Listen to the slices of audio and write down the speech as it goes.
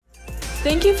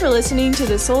Thank you for listening to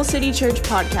the Soul City Church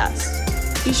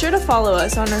podcast. Be sure to follow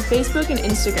us on our Facebook and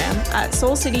Instagram at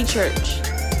Soul City Church.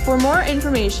 For more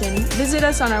information, visit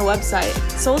us on our website,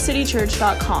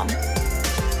 soulcitychurch.com.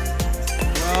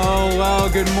 Well,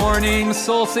 good morning,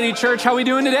 Soul City Church. How are we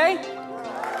doing today?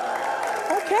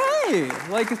 Okay,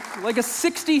 like a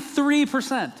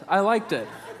 63%. I liked it.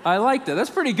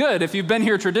 That's pretty good. If you've been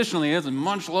here traditionally, it's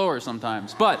much lower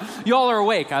sometimes. But y'all are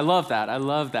awake. I love that.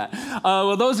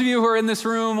 Well, those of you who are in this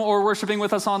room or worshiping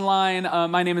with us online,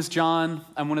 my name is John.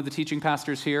 I'm one of the teaching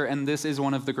pastors here, and this is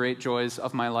one of the great joys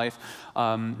of my life,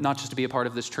 not just to be a part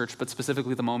of this church, but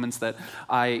specifically the moments that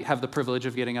I have the privilege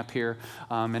of getting up here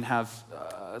and have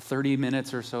 30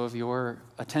 minutes or so of your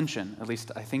attention. At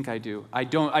least I think I do.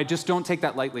 I just don't take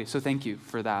that lightly, so thank you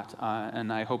for that,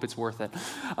 and I hope it's worth it.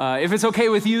 If it's okay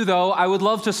with you, though, I would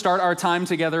love to start our time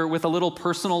together with a little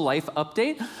personal life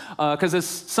update, because as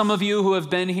some of you who have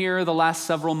been here the last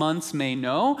several months may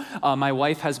know, my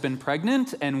wife has been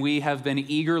pregnant, and we have been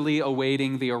eagerly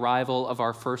awaiting the arrival of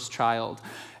our first child.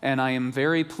 And I am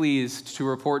very pleased to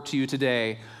report to you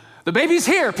today, the baby's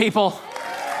here, people.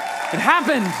 It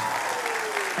happened.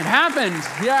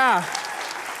 Yeah,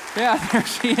 there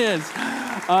she is.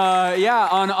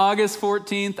 On August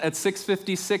 14th at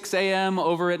 6:56 a.m.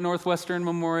 over at Northwestern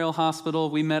Memorial Hospital,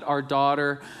 we met our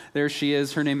daughter. There she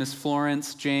is. Her name is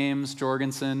Florence James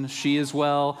Jorgensen. She is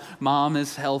well. Mom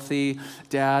is healthy.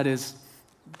 Dad is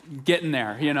getting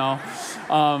there, you know.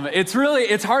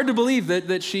 It's hard to believe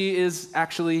that she is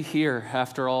actually here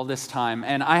after all this time.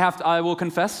 And I will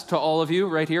confess to all of you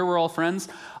right here, we're all friends,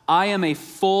 I am a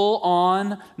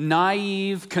full-on,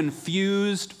 naive,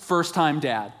 confused, first-time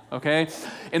dad, okay?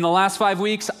 In the last 5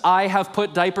 weeks, I have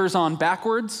put diapers on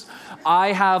backwards.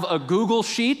 I have a Google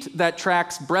sheet that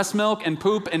tracks breast milk and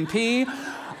poop and pee.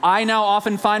 I now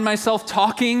often find myself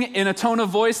talking in a tone of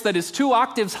voice that is 2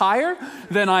 octaves higher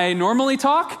than I normally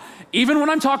talk, even when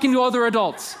I'm talking to other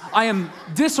adults. I am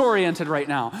disoriented right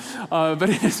now, but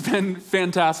it has been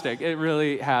fantastic. It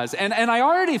really has. And I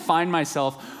already find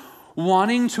myself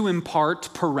wanting to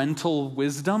impart parental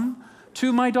wisdom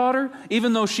to my daughter,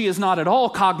 even though she is not at all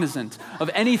cognizant of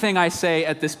anything I say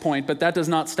at this point, but that does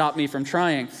not stop me from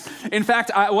trying. In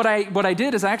fact, what I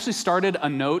did is I actually started a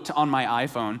note on my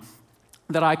iPhone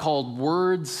that I called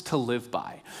Words to Live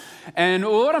By. And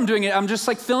what I'm doing, I'm just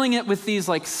filling it with these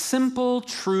simple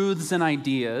truths and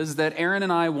ideas that Aaron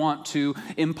and I want to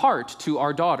impart to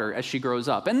our daughter as she grows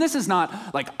up. And this is not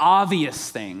obvious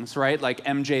things, right? Like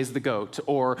MJ's the GOAT,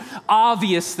 or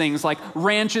obvious things like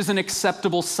ranch is an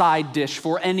acceptable side dish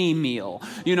for any meal.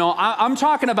 You know, I'm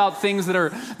talking about things that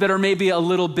are maybe a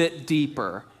little bit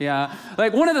deeper. Yeah.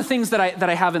 Like one of the things that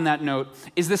I have in that note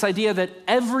is this idea that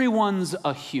everyone's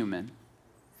a human.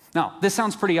 Now, this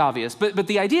sounds pretty obvious, but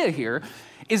the idea here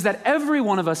is that every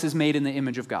one of us is made in the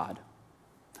image of God,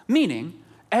 meaning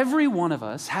every one of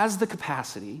us has the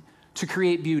capacity to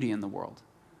create beauty in the world,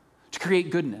 to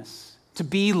create goodness, to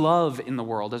be love in the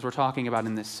world, as we're talking about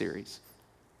in this series.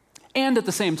 And at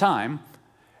the same time,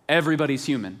 everybody's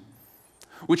human,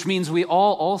 which means we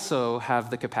all also have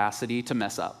the capacity to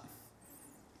mess up.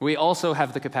 We also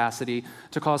have the capacity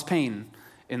to cause pain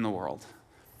in the world.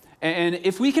 And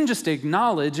if we can just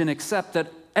acknowledge and accept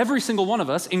that every single one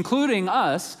of us, including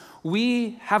us,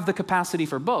 we have the capacity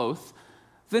for both,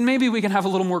 then maybe we can have a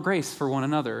little more grace for one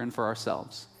another and for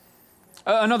ourselves.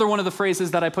 Another one of the phrases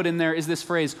that I put in there is this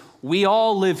phrase, we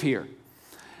all live here.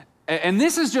 And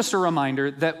this is just a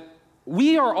reminder that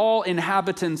we are all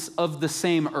inhabitants of the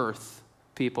same earth,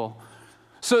 people.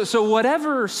 So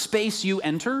whatever space you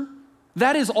enter,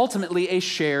 that is ultimately a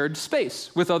shared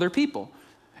space with other people.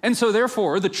 And so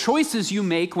therefore, the choices you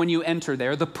make when you enter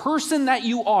there, the person that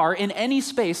you are in any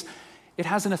space, it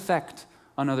has an effect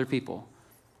on other people.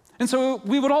 And so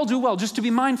we would all do well just to be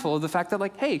mindful of the fact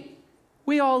that hey,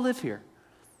 we all live here.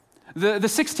 The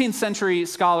 16th century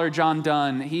scholar John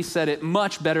Donne, he said it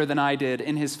much better than I did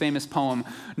in his famous poem,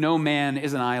 No Man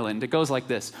is an Island. It goes like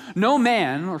this: no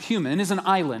man or human is an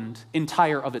island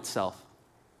entire of itself.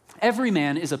 Every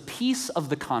man is a piece of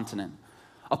the continent,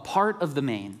 a part of the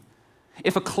main.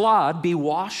 If a clod be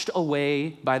washed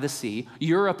away by the sea,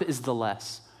 Europe is the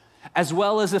less, as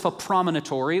well as if a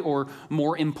promontory or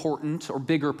more important or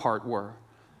bigger part were,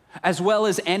 as well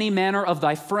as any manner of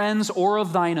thy friends or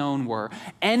of thine own were.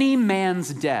 Any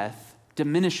man's death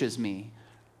diminishes me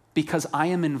because I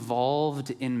am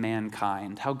involved in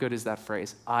mankind. How good is that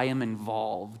phrase? I am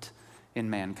involved in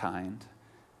mankind.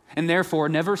 And therefore,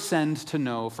 never send to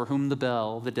know for whom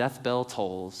the death bell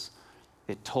tolls.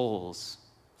 It tolls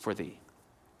for thee.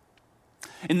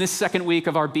 In this second week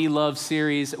of our Be Love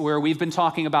series, where we've been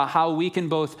talking about how we can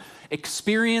both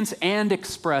experience and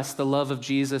express the love of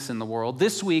Jesus in the world,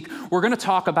 this week we're going to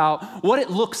talk about what it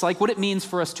looks like, what it means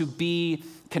for us to be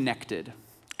connected.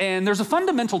 And there's a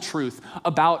fundamental truth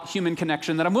about human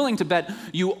connection that I'm willing to bet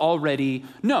you already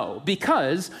know,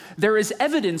 because there is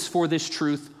evidence for this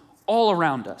truth all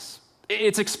around us.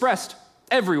 It's expressed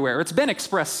everywhere. It's been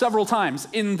expressed several times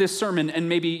in this sermon, and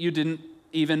maybe you didn't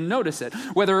even notice it.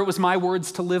 Whether it was my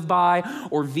words to live by,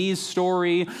 or V's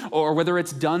story, or whether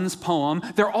it's Dunn's poem,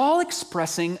 they're all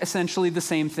expressing essentially the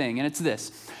same thing, and it's this: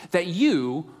 that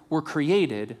you were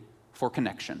created for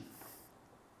connection.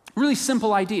 Really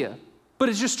simple idea, but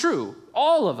it's just true.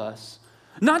 All of us.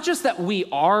 Not just that we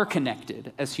are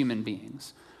connected as human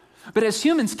beings, but as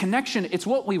humans, connection, it's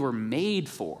what we were made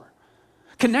for.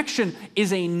 Connection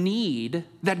is a need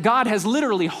that God has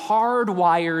literally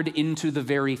hardwired into the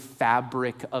very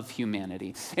fabric of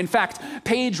humanity. In fact,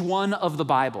 page 1 of the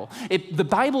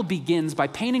Bible begins by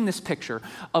painting this picture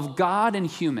of God and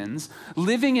humans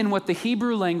living in what the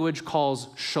Hebrew language calls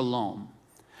shalom.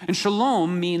 And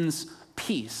shalom means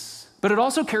peace, but it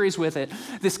also carries with it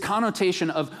this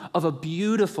connotation of a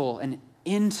beautiful and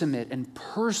intimate and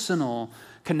personal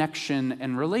connection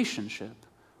and relationship.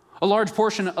 A large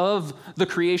portion of the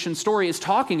creation story is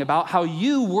talking about how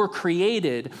you were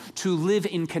created to live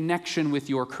in connection with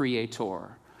your Creator.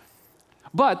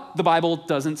 But the Bible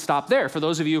doesn't stop there. For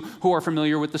those of you who are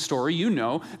familiar with the story, you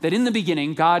know that in the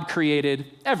beginning, God created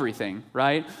everything,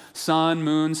 right? Sun,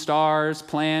 moon, stars,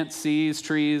 plants, seas,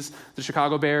 trees, the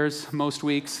Chicago Bears, most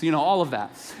weeks, all of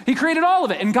that. He created all of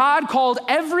it. And God called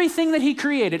everything that he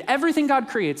created, everything God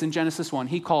creates in Genesis 1,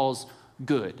 he calls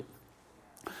good.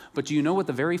 But do you know what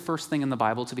the very first thing in the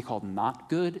Bible to be called not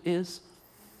good is?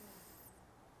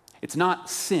 It's not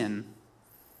sin.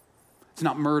 It's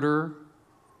not murder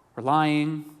or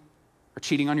lying or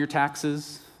cheating on your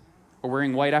taxes or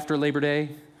wearing white after Labor Day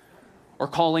or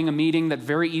calling a meeting that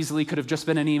very easily could have just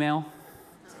been an email.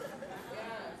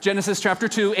 Genesis chapter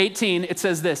 2, 18, it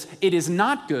says this: "It is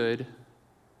not good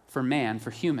for man,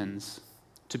 for humans,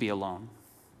 to be alone."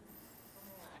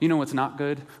 You know what's not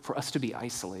good? For us to be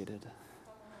isolated.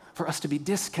 For us to be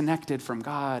disconnected from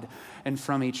God and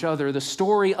from each other. The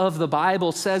story of the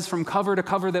Bible says from cover to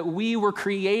cover that we were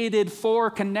created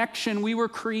for connection. We were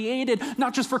created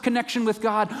not just for connection with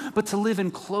God, but to live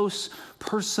in close,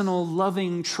 personal,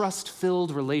 loving,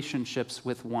 trust-filled relationships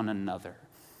with one another.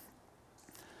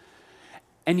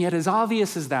 And yet, as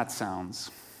obvious as that sounds,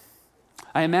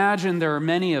 I imagine there are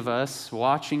many of us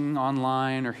watching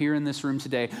online or here in this room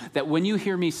today that when you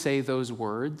hear me say those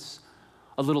words,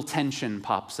 a little tension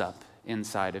pops up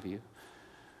inside of you.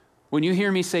 When you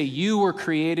hear me say you were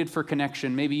created for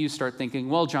connection, maybe you start thinking,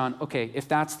 well, John, okay, if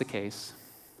that's the case,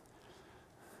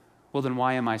 well, then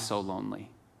why am I so lonely?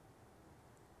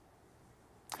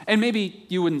 And maybe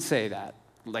you wouldn't say that,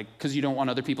 because you don't want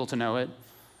other people to know it.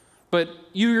 But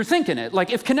you're thinking it,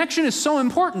 if connection is so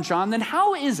important, John, then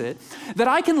how is it that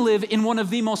I can live in one of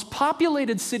the most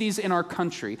populated cities in our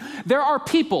country? There are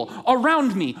people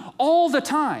around me all the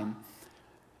time.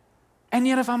 And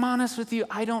yet, if I'm honest with you,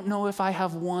 I don't know if I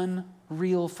have one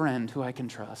real friend who I can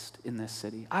trust in this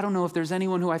city. I don't know if there's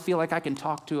anyone who I feel like I can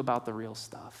talk to about the real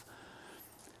stuff.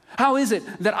 How is it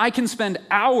that I can spend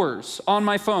hours on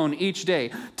my phone each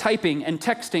day, typing and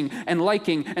texting and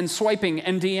liking and swiping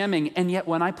and DMing, and yet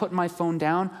when I put my phone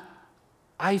down,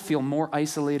 I feel more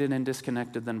isolated and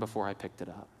disconnected than before I picked it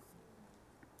up?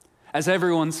 As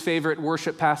everyone's favorite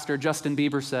worship pastor, Justin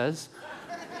Bieber, says,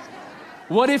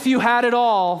 what if you had it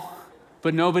all,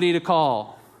 but nobody to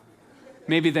call?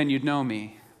 Maybe then you'd know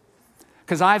me.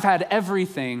 Because I've had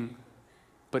everything,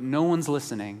 but no one's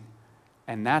listening,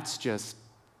 and that's just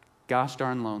gosh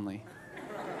darn lonely.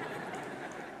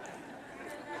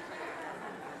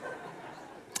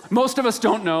 Most of us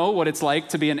don't know what it's like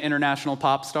to be an international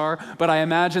pop star, but I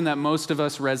imagine that most of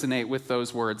us resonate with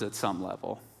those words at some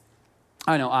level.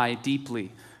 I know I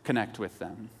deeply connect with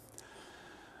them.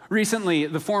 Recently,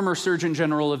 the former Surgeon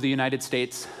General of the United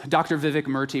States, Dr. Vivek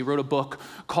Murthy, wrote a book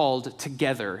called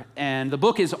Together. And the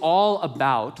book is all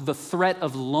about the threat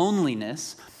of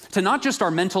loneliness to not just our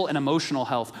mental and emotional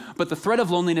health, but the threat of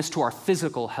loneliness to our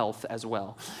physical health as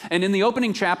well. And in the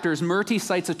opening chapters, Murthy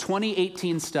cites a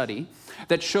 2018 study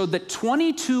that showed that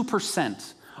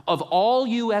 22% of all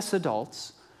U.S.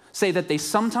 adults say that they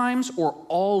sometimes or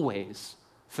always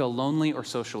feel lonely or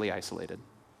socially isolated.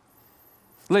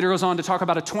 Later goes on to talk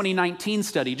about a 2019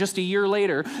 study, just a year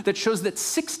later, that shows that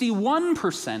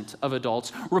 61% of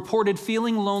adults reported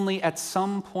feeling lonely at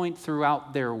some point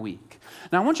throughout their week.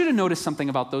 Now, I want you to notice something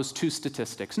about those two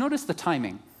statistics. Notice the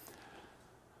timing.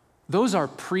 those are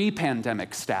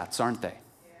pre-pandemic stats, aren't they?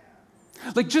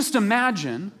 Like, just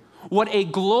imagine what a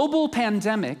global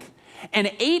pandemic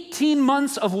and 18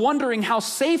 months of wondering how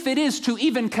safe it is to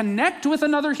even connect with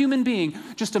another human being.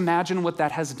 Just imagine what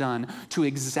that has done to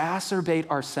exacerbate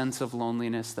our sense of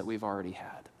loneliness that we've already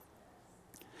had.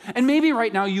 And maybe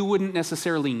right now you wouldn't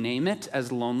necessarily name it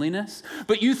as loneliness,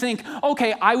 but you think,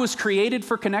 okay, I was created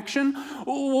for connection.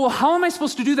 Well, how am I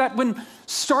supposed to do that when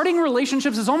starting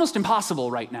relationships is almost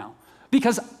impossible right now?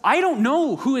 Because I don't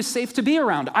know who is safe to be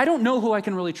around. I don't know who I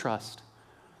can really trust.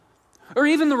 Or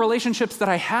even the relationships that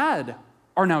I had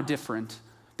are now different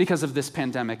because of this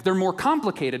pandemic. They're more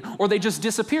complicated, or they just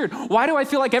disappeared. Why do I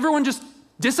feel like everyone just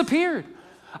disappeared?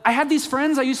 I had these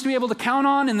friends I used to be able to count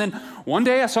on, and then one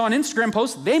day I saw an Instagram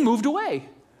post, they moved away.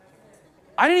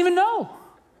 I didn't even know.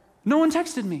 No one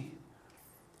texted me.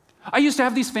 I used to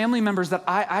have these family members that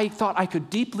I thought I could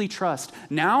deeply trust.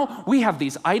 Now we have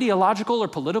these ideological or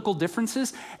political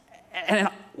differences, and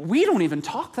we don't even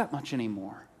talk that much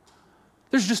anymore.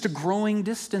 There's just a growing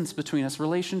distance between us.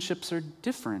 Relationships are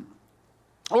different.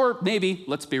 Or maybe,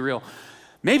 let's be real,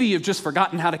 maybe you've just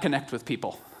forgotten how to connect with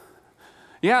people.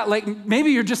 Yeah, like maybe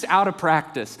you're just out of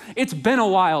practice. It's been a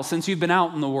while since you've been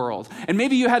out in the world. And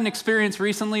maybe you had an experience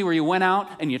recently where you went out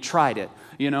and you tried it.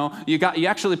 You know, you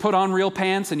actually put on real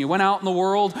pants and you went out in the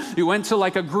world. You went to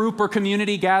like a group or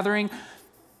community gathering,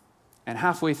 and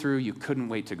halfway through you couldn't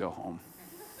wait to go home.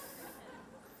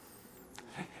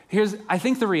 I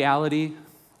think the reality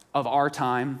of our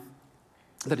time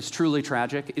that is truly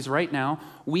tragic is right now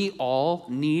we all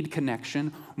need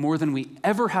connection more than we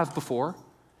ever have before.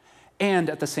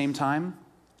 And at the same time,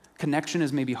 connection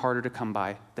is maybe harder to come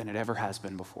by than it ever has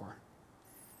been before.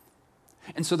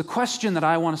 And so the question that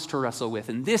I want us to wrestle with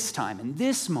in this time, in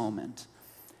this moment,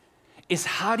 is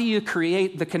how do you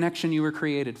create the connection you were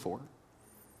created for?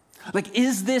 Like,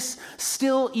 is this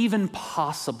still even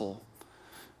possible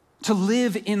to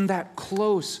live in that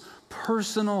close,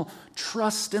 personal,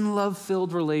 trust and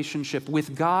love-filled relationship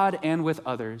with God and with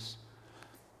others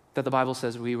that the Bible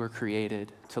says we were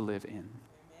created to live in?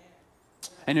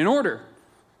 And in order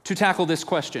to tackle this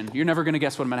question, you're never going to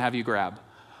guess what I'm going to have you grab.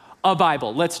 A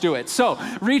Bible. Let's do it. So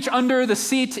reach under the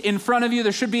seat in front of you.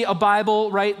 There should be a Bible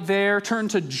right there. Turn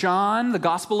to John, the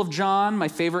Gospel of John, my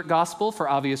favorite gospel for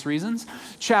obvious reasons.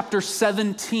 Chapter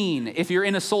 17. If you're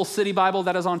in a Soul City Bible,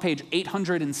 that is on page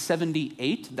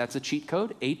 878. That's a cheat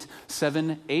code,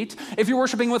 878. If you're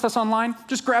worshiping with us online,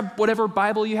 just grab whatever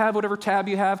Bible you have, whatever tab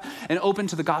you have, and open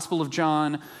to the Gospel of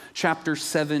John, chapter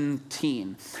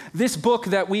 17. This book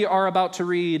that we are about to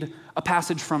read a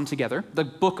passage from together, the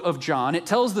book of John, it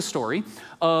tells the story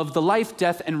of the life,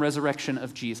 death, and resurrection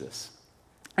of Jesus.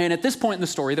 And at this point in the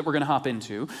story that we're going to hop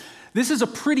into, this is a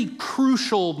pretty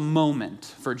crucial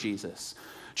moment for Jesus.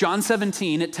 John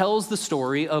 17, it tells the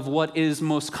story of what is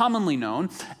most commonly known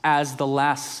as the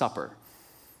Last Supper.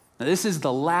 Now, this is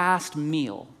the last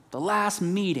meal, the last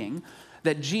meeting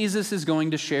that Jesus is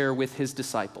going to share with his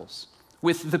disciples,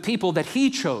 with the people that he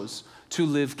chose to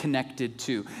live connected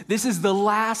to. This is the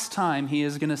last time he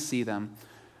is going to see them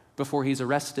before he's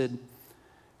arrested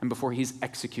and before he's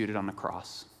executed on the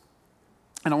cross.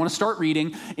 And I want to start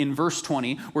reading in verse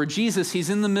 20, where Jesus, he's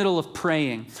in the middle of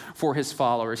praying for his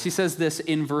followers. He says this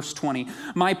in verse 20,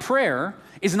 "My prayer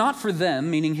is not for them,"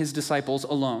 meaning his disciples,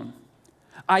 "alone.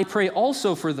 I pray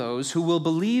also for those who will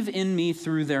believe in me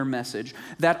through their message,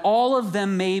 that all of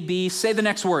them may be," say the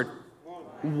next word,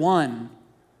 one.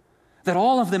 "That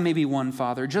all of them may be one,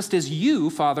 Father, just as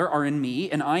you, Father, are in me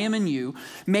and I am in you,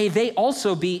 may they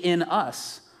also be in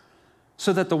us,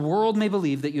 so that the world may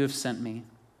believe that you have sent me.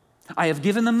 I have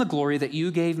given them the glory that you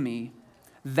gave me,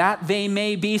 that they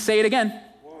may be," say it again,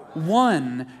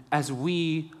 one as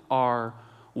we are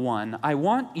one. I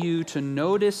want you to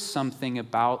notice something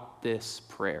about this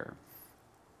prayer.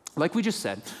 Like we just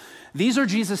said, these are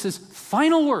Jesus'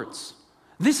 final words.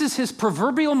 This is his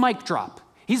proverbial mic drop.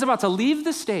 He's about to leave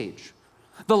the stage.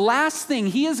 The last thing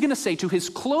he is going to say to his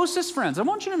closest friends, I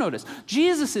want you to notice,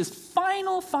 Jesus'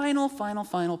 final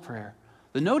prayer,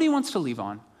 the note he wants to leave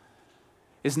on,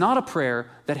 is not a prayer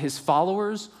that his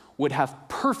followers would have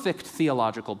perfect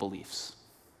theological beliefs.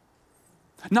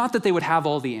 Not that they would have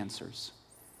all the answers.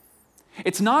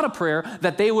 It's not a prayer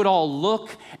that they would all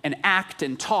look and act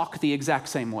and talk the exact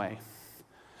same way.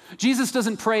 Jesus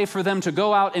doesn't pray for them to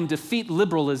go out and defeat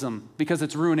liberalism because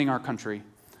it's ruining our country.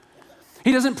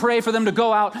 He doesn't pray for them to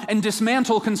go out and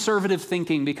dismantle conservative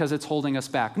thinking because it's holding us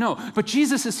back. No, but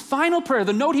Jesus' final prayer,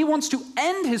 the note he wants to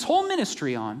end his whole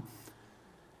ministry on,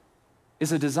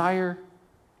 is a desire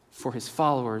for his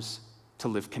followers to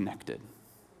live connected,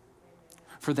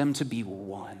 for them to be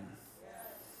one.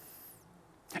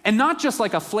 And not just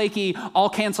like a flaky, I'll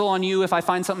cancel on you if I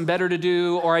find something better to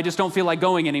do, or I just don't feel like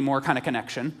going anymore kind of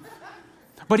connection.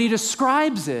 But he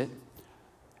describes it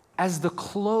as the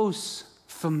close,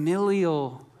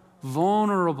 familial,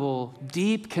 vulnerable,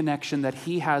 deep connection that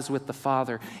he has with the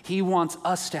Father. He wants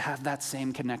us to have that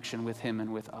same connection with him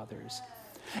and with others.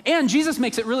 And Jesus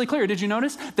makes it really clear, did you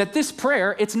notice? That this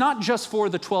prayer, it's not just for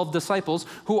the 12 disciples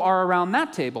who are around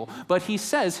that table, but he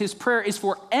says his prayer is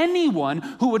for anyone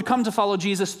who would come to follow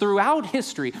Jesus throughout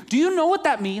history. Do you know what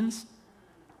that means?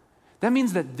 That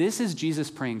means that this is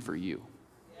Jesus praying for you.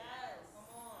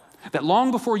 That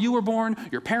long before you were born,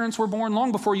 your parents were born,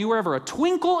 long before you were ever a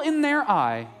twinkle in their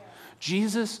eye,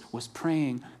 Jesus was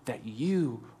praying that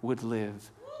you would live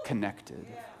connected.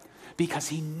 Because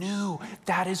he knew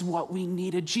that is what we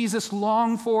needed. Jesus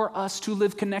longed for us to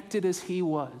live connected as he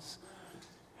was.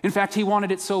 In fact, he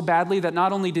wanted it so badly that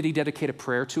not only did he dedicate a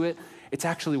prayer to it, it's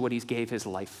actually what he gave his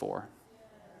life for.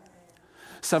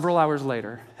 Several hours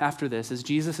later, after this, as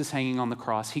Jesus is hanging on the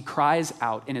cross, he cries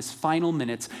out in his final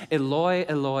minutes, Eloi,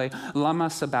 Eloi, lama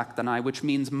sabachthani, which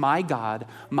means, my God,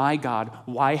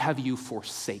 why have you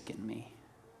forsaken me?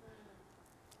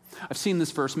 I've seen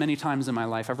this verse many times in my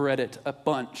life. I've read it a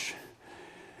bunch.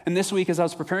 And this week, as I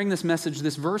was preparing this message,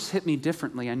 this verse hit me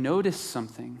differently. I noticed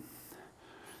something.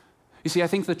 You see, I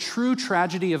think the true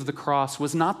tragedy of the cross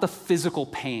was not the physical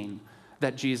pain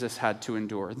that Jesus had to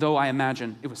endure, though I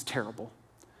imagine it was terrible.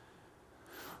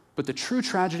 But the true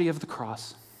tragedy of the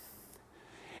cross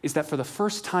is that for the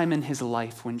first time in his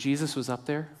life, when Jesus was up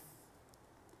there,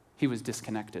 he was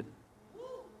disconnected.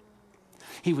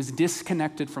 He was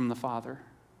disconnected from the Father.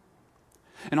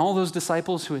 And all those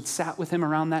disciples who had sat with him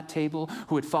around that table,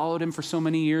 who had followed him for so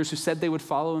many years, who said they would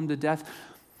follow him to death,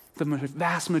 the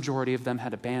vast majority of them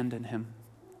had abandoned him,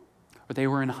 or they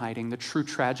were in hiding. The true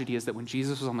tragedy is that when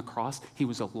Jesus was on the cross, he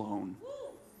was alone,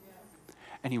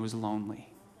 and he was lonely.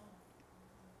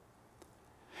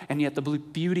 And yet the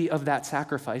beauty of that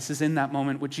sacrifice is in that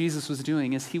moment, what Jesus was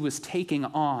doing is he was taking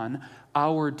on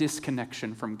our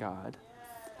disconnection from God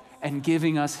and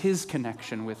giving us his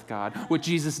connection with God. What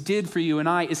Jesus did for you and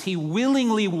I is he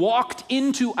willingly walked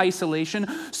into isolation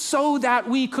so that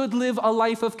we could live a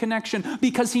life of connection,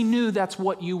 because he knew that's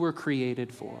what you were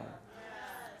created for.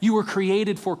 You were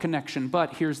created for connection,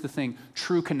 but here's the thing,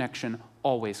 true connection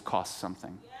always costs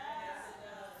something.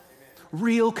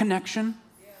 Real connection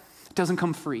doesn't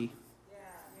come free.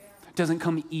 It doesn't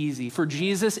come easy. For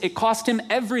Jesus, it cost him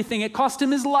everything. It cost him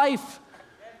his life.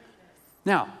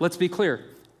 Now, let's be clear.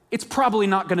 It's probably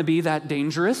not going to be that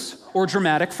dangerous or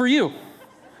dramatic for you,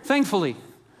 thankfully.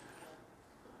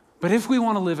 But if we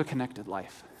want to live a connected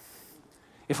life,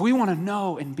 if we want to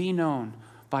know and be known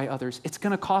by others, it's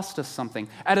going to cost us something.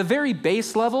 At a very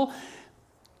base level,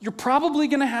 you're probably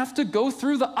going to have to go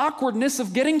through the awkwardness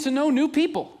of getting to know new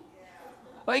people.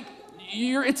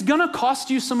 It's going to cost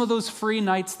you some of those free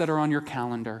nights that are on your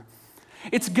calendar.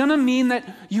 It's going to mean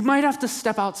that you might have to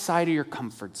step outside of your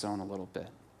comfort zone a little bit.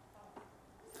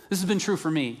 This has been true for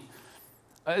me.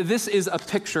 This is a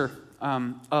picture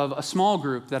of a small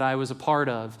group that I was a part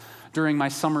of during my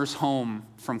summers home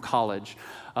from college.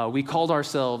 We called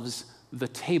ourselves the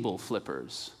Table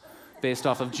Flippers, based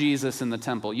off of Jesus in the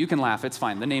temple. You can laugh, it's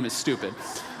fine. The name is stupid.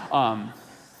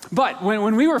 But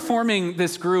when we were forming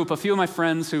this group, a few of my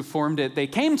friends who formed it, they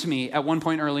came to me at one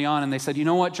point early on and they said, you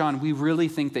know what, John, we really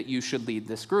think that you should lead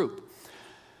this group.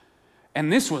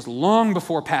 And this was long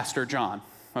before Pastor John.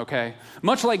 Okay?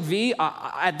 Much like V,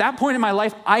 at that point in my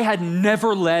life, I had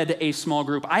never led a small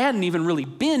group. I hadn't even really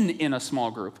been in a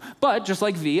small group. But just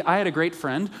like V, I had a great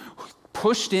friend who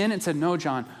pushed in and said, no,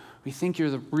 John, we think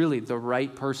you're really the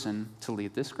right person to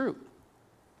lead this group.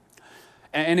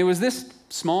 And it was this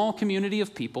small community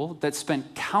of people that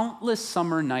spent countless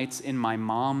summer nights in my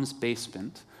mom's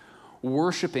basement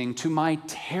worshiping to my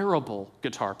terrible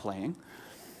guitar playing,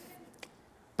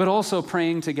 but also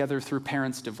praying together through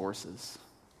parents' divorces.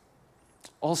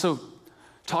 Also,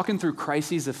 talking through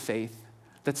crises of faith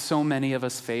that so many of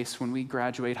us face when we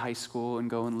graduate high school and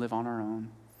go and live on our own.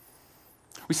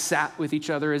 We sat with each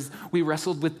other as we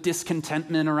wrestled with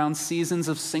discontentment around seasons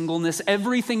of singleness.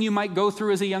 Everything you might go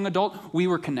through as a young adult, we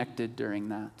were connected during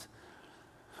that.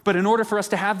 But in order for us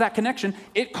to have that connection,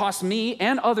 it cost me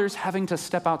and others having to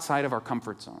step outside of our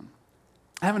comfort zone,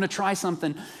 having to try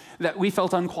something that we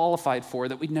felt unqualified for,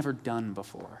 that we'd never done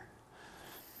before.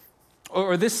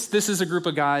 Or this is a group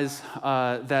of guys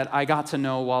that I got to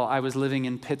know while I was living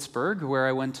in Pittsburgh, where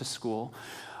I went to school.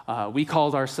 We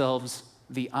called ourselves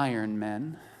the Iron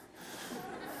Men.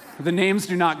 The names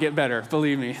do not get better,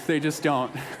 believe me. They just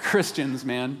don't. Christians,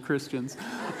 man, Christians.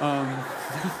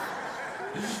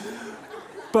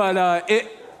 But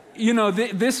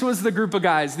This was the group of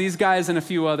guys, these guys and a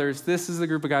few others. This is the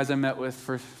group of guys I met with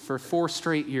for 4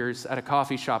 straight years at a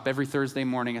coffee shop every Thursday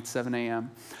morning at 7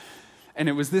 a.m. And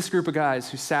it was this group of guys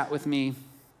who sat with me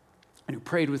and who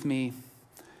prayed with me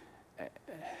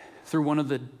through one of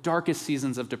the darkest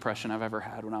seasons of depression I've ever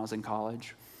had when I was in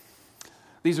college.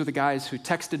 These are the guys who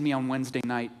texted me on Wednesday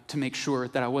night to make sure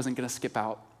that I wasn't going to skip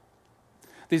out.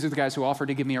 These are the guys who offered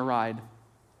to give me a ride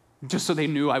just so they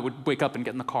knew I would wake up and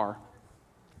get in the car.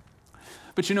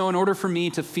 But in order for me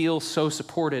to feel so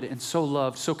supported and so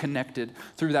loved, so connected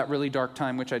through that really dark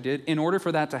time, which I did, in order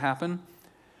for that to happen,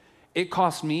 it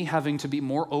cost me having to be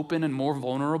more open and more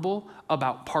vulnerable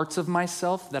about parts of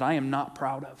myself that I am not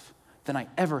proud of than I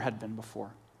ever had been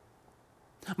before.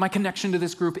 My connection to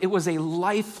this group, it was a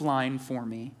lifeline for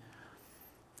me.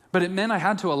 But it meant I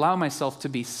had to allow myself to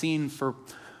be seen for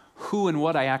who and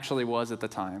what I actually was at the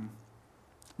time,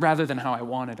 rather than how I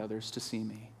wanted others to see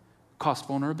me. It cost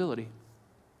vulnerability.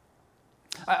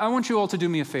 I want you all to do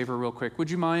me a favor real quick.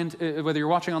 Would you mind, whether you're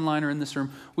watching online or in this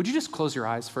room, would you just close your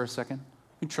eyes for a second?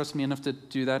 You trust me enough to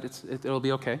do that? It'll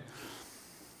be okay.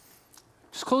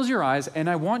 Just close your eyes, and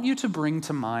I want you to bring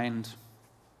to mind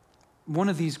one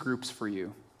of these groups for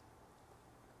you.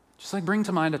 Just bring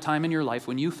to mind a time in your life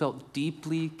when you felt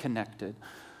deeply connected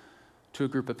to a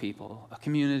group of people, a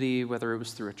community, whether it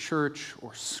was through a church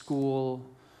or school,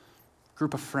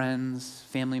 group of friends,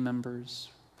 family members,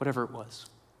 whatever it was.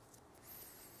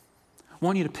 I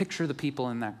want you to picture the people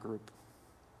in that group.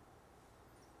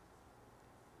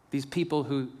 These people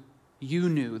who you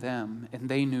knew them and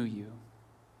they knew you.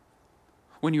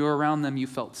 When you were around them, you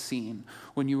felt seen.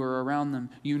 When you were around them,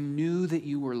 you knew that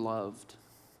you were loved.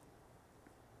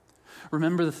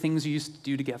 Remember the things you used to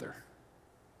do together,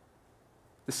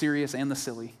 the serious and the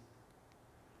silly.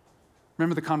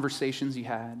 Remember the conversations you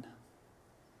had,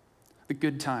 the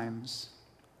good times,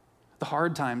 the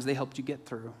hard times they helped you get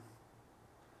through.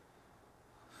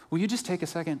 Will you just take a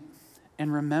second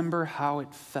and remember how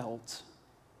it felt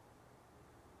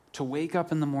to wake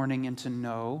up in the morning and to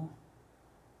know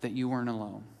that you weren't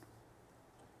alone?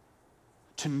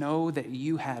 To know that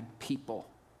you had people.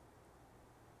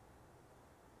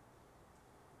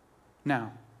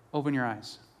 Now, open your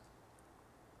eyes.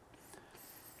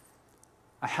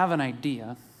 I have an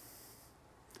idea.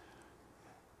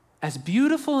 As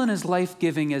beautiful and as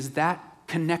life-giving as that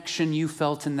connection you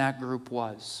felt in that group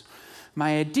was,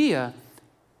 my idea,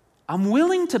 I'm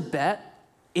willing to bet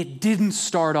it didn't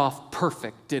start off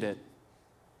perfect, did it?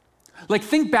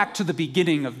 Think back to the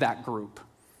beginning of that group.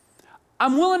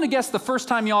 I'm willing to guess the first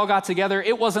time y'all got together,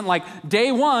 it wasn't like,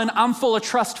 day one, I'm full of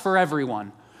trust for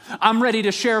everyone. I'm ready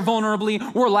to share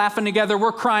vulnerably. We're laughing together.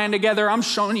 We're crying together. I'm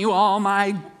showing you all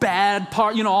my bad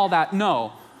part, all that.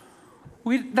 No,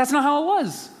 that's not how it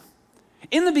was.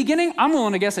 In the beginning, I'm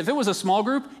willing to guess if it was a small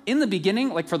group, in the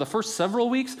beginning, for the first several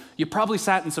weeks, you probably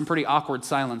sat in some pretty awkward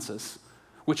silences,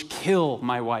 which kill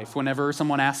my wife whenever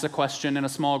someone asks a question in a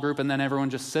small group and then everyone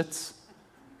just sits.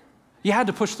 You had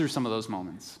to push through some of those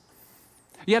moments.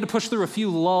 You had to push through a few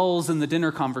lulls in the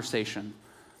dinner conversation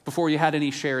before you had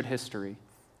any shared history.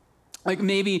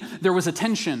 Maybe there was a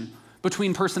tension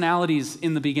between personalities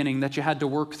in the beginning that you had to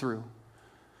work through.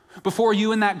 Before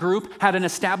you and that group had an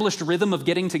established rhythm of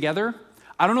getting together,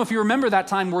 I don't know if you remember that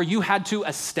time where you had to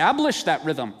establish that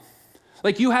rhythm.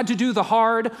 You had to do the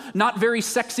hard, not very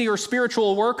sexy or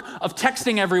spiritual work of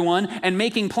texting everyone and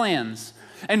making plans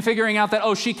and figuring out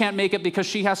that, she can't make it because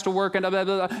she has to work and blah,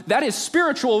 blah, blah. That is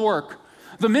spiritual work.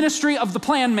 The ministry of the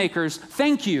plan makers,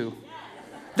 thank you.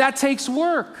 That takes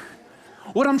work.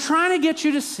 What I'm trying to get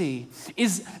you to see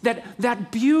is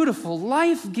that beautiful,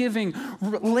 life-giving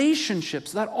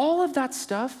relationships, that all of that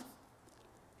stuff,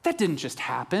 that didn't just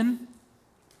happen.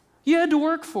 You had to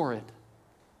work for it.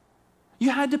 You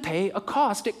had to pay a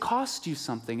cost. It cost you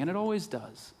something, and it always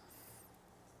does.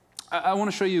 I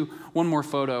want to show you one more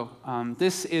photo.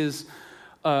 This is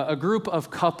a group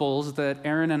of couples that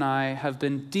Aaron and I have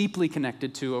been deeply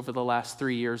connected to over the last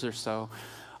 3 years or so.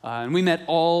 And we met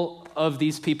all of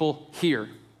these people here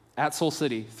at Soul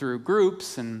City through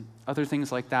groups and other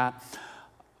things like that.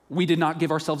 We did not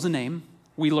give ourselves a name.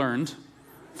 We learned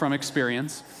from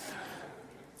experience.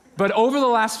 But over the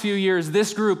last few years,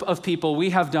 this group of people,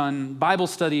 we have done Bible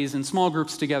studies and small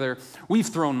groups together. We've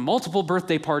thrown multiple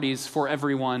birthday parties for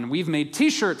everyone. We've made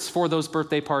t-shirts for those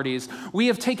birthday parties. We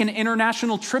have taken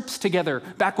international trips together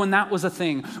back when that was a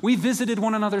thing. We visited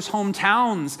one another's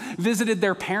hometowns, visited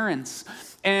their parents.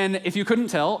 And if you couldn't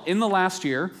tell, in the last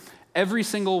year, every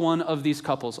single one of these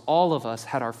couples, all of us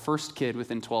had our first kid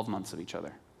within 12 months of each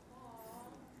other.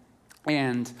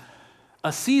 And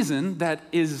a season that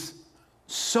is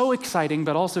so exciting,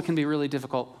 but also can be really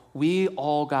difficult, We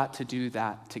all got to do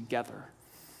that together.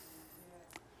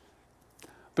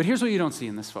 But here's what you don't see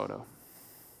in this photo.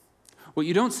 What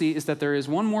you don't see is that there is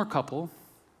one more couple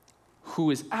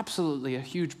who is absolutely a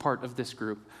huge part of this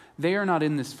group. They are not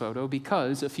in this photo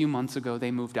because a few months ago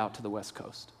they moved out to the West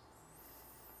Coast.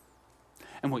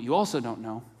 And what you also don't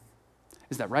know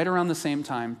is that right around the same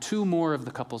time, 2 more of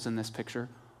the couples in this picture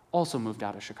also moved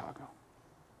out of Chicago.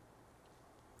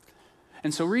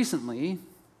 And so recently,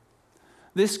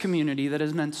 this community that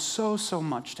has meant so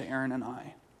much to Aaron and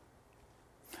I,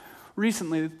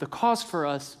 recently the cost for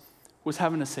us was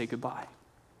having to say goodbye.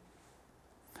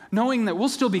 Knowing that we'll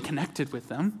still be connected with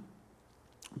them,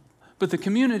 but the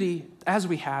community, as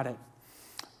we had it,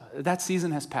 that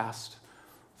season has passed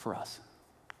for us.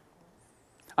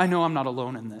 I know I'm not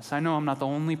alone in this. I know I'm not the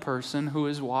only person who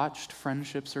has watched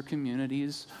friendships or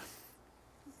communities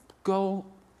go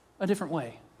a different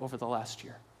way over the last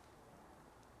year.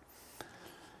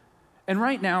 And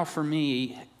right now, for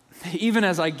me, even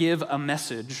as I give a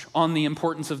message on the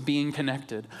importance of being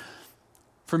connected,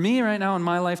 for me right now in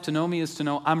my life, to know me is to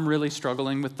know I'm really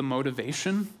struggling with the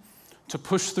motivation to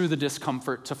push through the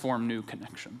discomfort to form new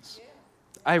connections.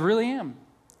 I really am.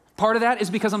 Part of that is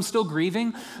because I'm still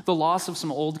grieving the loss of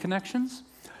some old connections.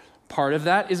 Part of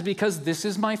that is because this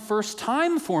is my first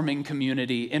time forming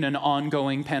community in an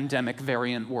ongoing pandemic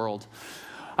variant world.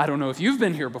 I don't know if you've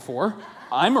been here before.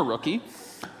 I'm a rookie.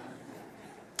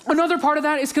 Another part of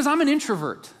that is because I'm an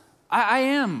introvert. I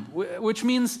am, which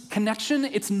means connection,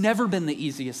 it's never been the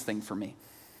easiest thing for me.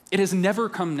 It has never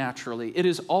come naturally. It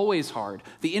is always hard.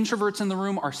 The introverts in the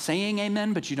room are saying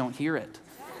amen, but you don't hear it.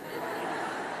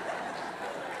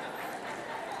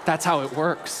 That's how it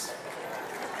works.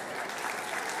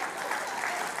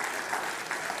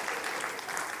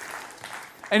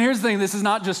 And here's the thing, this is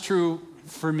not just true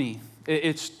for me.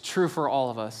 It's true for all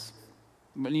of us.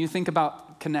 When you think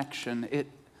about connection,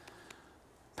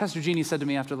 Pastor Jeannie said to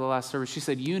me after the last service, she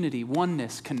said, unity,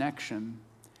 oneness, connection,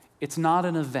 it's not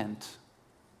an event,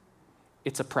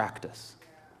 it's a practice.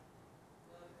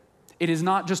 It is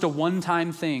not just a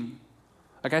one-time thing.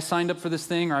 Like I signed up for this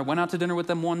thing or I went out to dinner with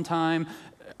them one time,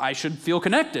 I should feel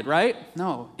connected, right?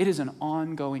 No, it is an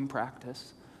ongoing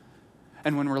practice.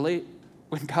 And when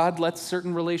God lets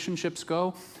certain relationships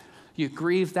go, you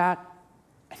grieve that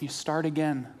and you start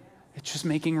again. It's just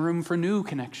making room for new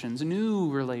connections, new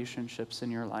relationships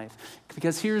in your life.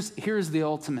 Because here's the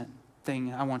ultimate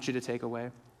thing I want you to take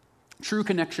away. True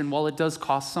connection, while it does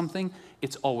cost something,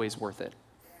 it's always worth it.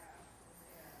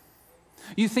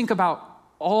 You think about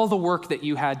all the work that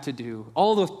you had to do,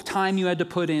 all the time you had to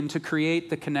put in to create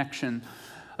the connection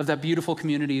of that beautiful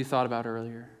community you thought about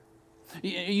earlier.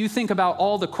 You think about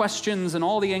all the questions and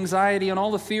all the anxiety and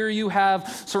all the fear you have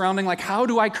surrounding, like, how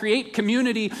do I create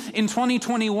community in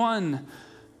 2021?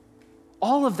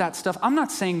 All of that stuff, I'm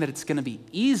not saying that it's going to be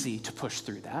easy to push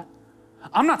through that.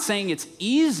 I'm not saying it's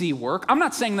easy work. I'm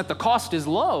not saying that the cost is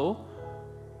low.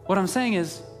 What I'm saying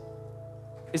is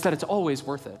that it's always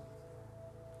worth it.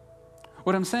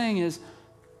 What I'm saying is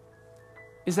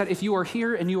that if you are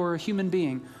here and you are a human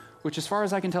being, which as far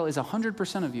as I can tell is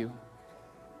 100% of you,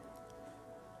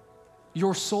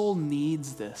 your soul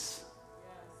needs this,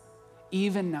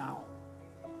 even now.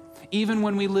 Even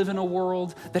when we live in a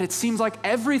world that it seems like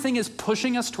everything is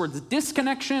pushing us towards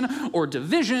disconnection or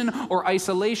division or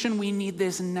isolation, we need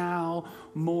this now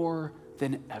more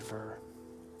than ever.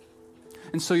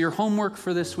 And so your homework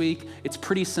for this week, it's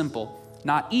pretty simple.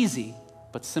 Not easy,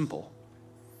 but simple.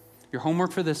 Your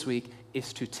homework for this week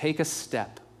is to take a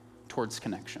step towards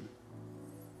connection.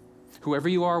 Whoever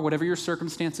you are, whatever your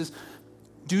circumstances,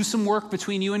 do some work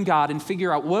between you and God and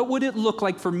figure out what would it look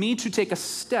like for me to take a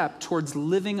step towards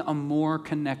living a more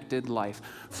connected life.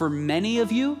 For many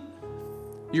of you,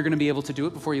 you're going to be able to do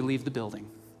it before you leave the building.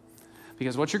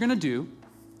 Because what you're going to do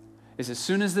is as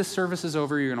soon as this service is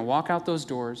over, you're going to walk out those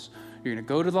doors, you're going to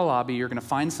go to the lobby, you're going to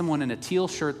find someone in a teal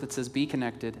shirt that says Be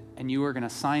Connected, and you are going to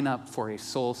sign up for a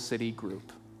Soul City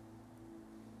group.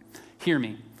 Hear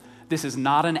me. This is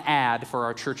not an ad for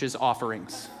our church's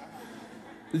offerings.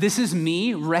 This is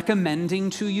me recommending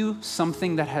to you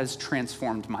something that has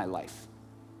transformed my life.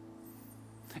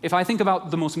 If I think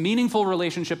about the most meaningful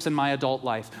relationships in my adult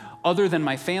life, other than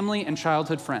my family and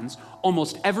childhood friends,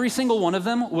 almost every single one of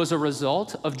them was a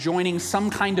result of joining some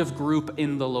kind of group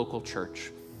in the local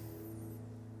church.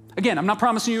 Again, I'm not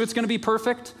promising you it's going to be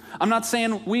perfect. I'm not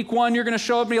saying week one you're going to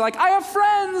show up and be like, I have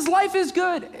friends, life is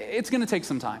good. It's going to take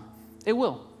some time. It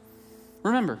will.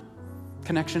 Remember,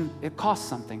 connection, it costs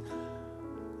something.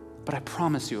 But I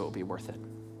promise you it will be worth it.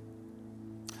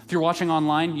 If you're watching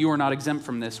online, you are not exempt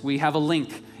from this. We have a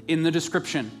link in the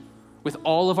description with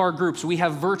all of our groups. We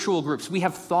have virtual groups. We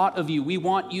have thought of you. We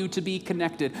want you to be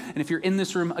connected. And if you're in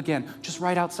this room, again, just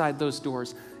right outside those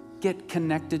doors, get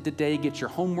connected today. Get your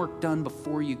homework done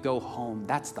before you go home.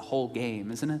 That's the whole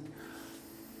game, isn't it?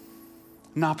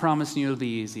 I'm not promising you it'll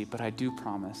be easy, but I do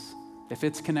promise if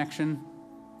it's connection,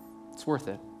 it's worth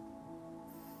it.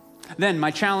 Then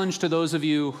my challenge to those of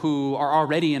you who are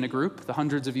already in a group, the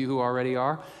hundreds of you who already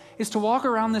are, is to walk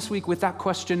around this week with that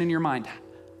question in your mind.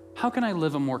 How can I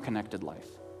live a more connected life?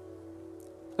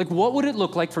 Like, what would it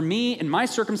look like for me, in my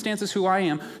circumstances, who I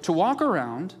am, to walk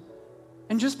around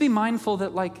and just be mindful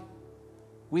that, like,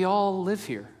 we all live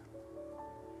here.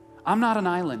 I'm not an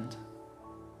island.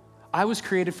 I was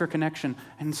created for connection,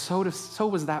 and so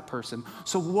was that person.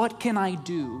 So what can I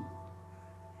do?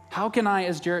 How can I,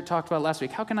 as Jarrett talked about last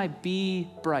week, how can I be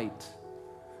bright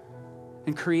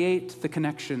and create the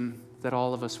connection that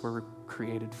all of us were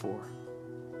created for?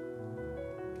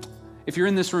 If you're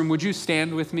in this room, would you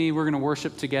stand with me? We're going to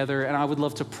worship together, and I would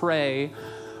love to pray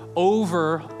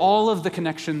over all of the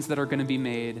connections that are going to be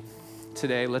made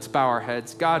today. Let's bow our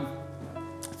heads. God,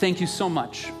 thank you so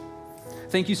much.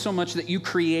 Thank you so much that you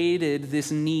created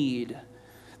this need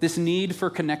for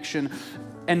connection.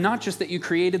 And not just that you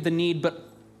created the need, but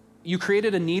you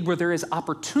created a need where there is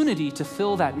opportunity to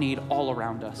fill that need all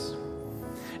around us.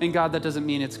 And God, that doesn't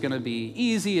mean it's going to be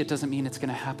easy. It doesn't mean it's going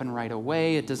to happen right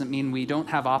away. It doesn't mean we don't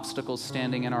have obstacles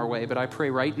standing in our way. But I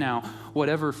pray right now,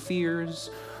 whatever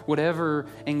fears, whatever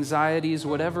anxieties,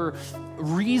 whatever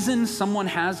reason someone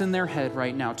has in their head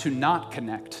right now to not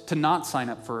connect, to not sign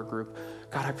up for a group,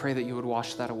 God, I pray that you would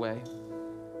wash that away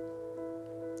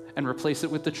and replace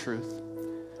it with the truth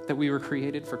that we were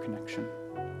created for connection.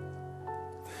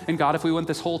 And God, if we went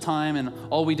this whole time and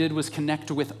all we did was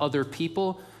connect with other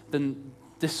people, then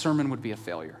this sermon would be a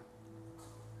failure.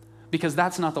 Because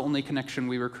that's not the only connection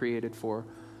we were created for.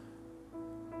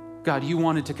 God, you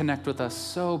wanted to connect with us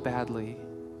so badly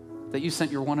that you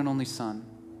sent your one and only Son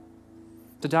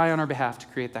to die on our behalf to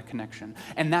create that connection.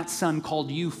 And that Son called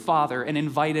you Father and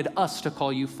invited us to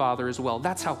call you Father as well.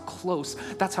 That's how close,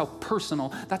 that's how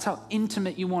personal, that's how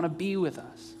intimate you want to be with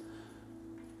us.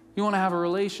 You want to have a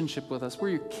relationship with us. We're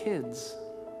your kids.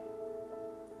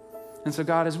 And so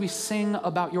God, as we sing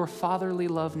about your fatherly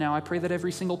love now, I pray that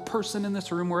every single person in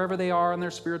this room, wherever they are on their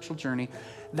spiritual journey,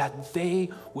 that they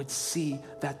would see,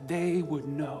 that they would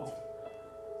know,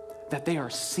 that they are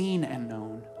seen and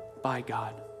known by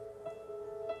God.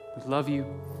 We love you.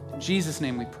 In Jesus'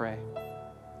 name we pray.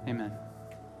 Amen.